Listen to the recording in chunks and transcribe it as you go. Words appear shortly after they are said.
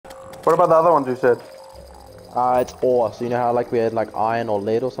What about the other ones you said? It's ore. So you know how like we had like iron or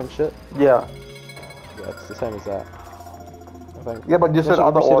lead or some shit? Yeah. Yeah, it's the same as that. I think. Yeah, but you said Especially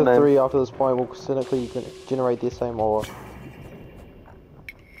other every set ore of names. 3 after this point will cynically generate the same ore.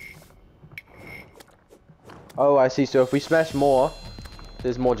 Oh, I see. So if we smash more,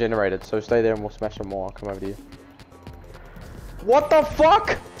 there's more generated. So stay there and we'll smash some more. I'll come over to you. What the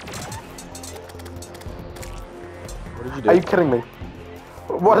fuck? What did you do? Are you kidding me?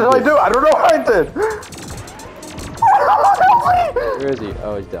 What did I do? I don't know what I did! Where is he?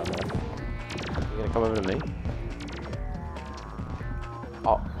 Oh, he's down there. You gonna come over to me?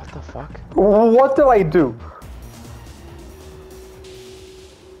 Oh, what the fuck? What did I do?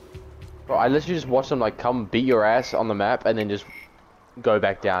 Bro, I literally just watched him like come beat your ass on the map and then just go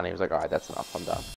back down. He was like, alright, that's enough, I'm done.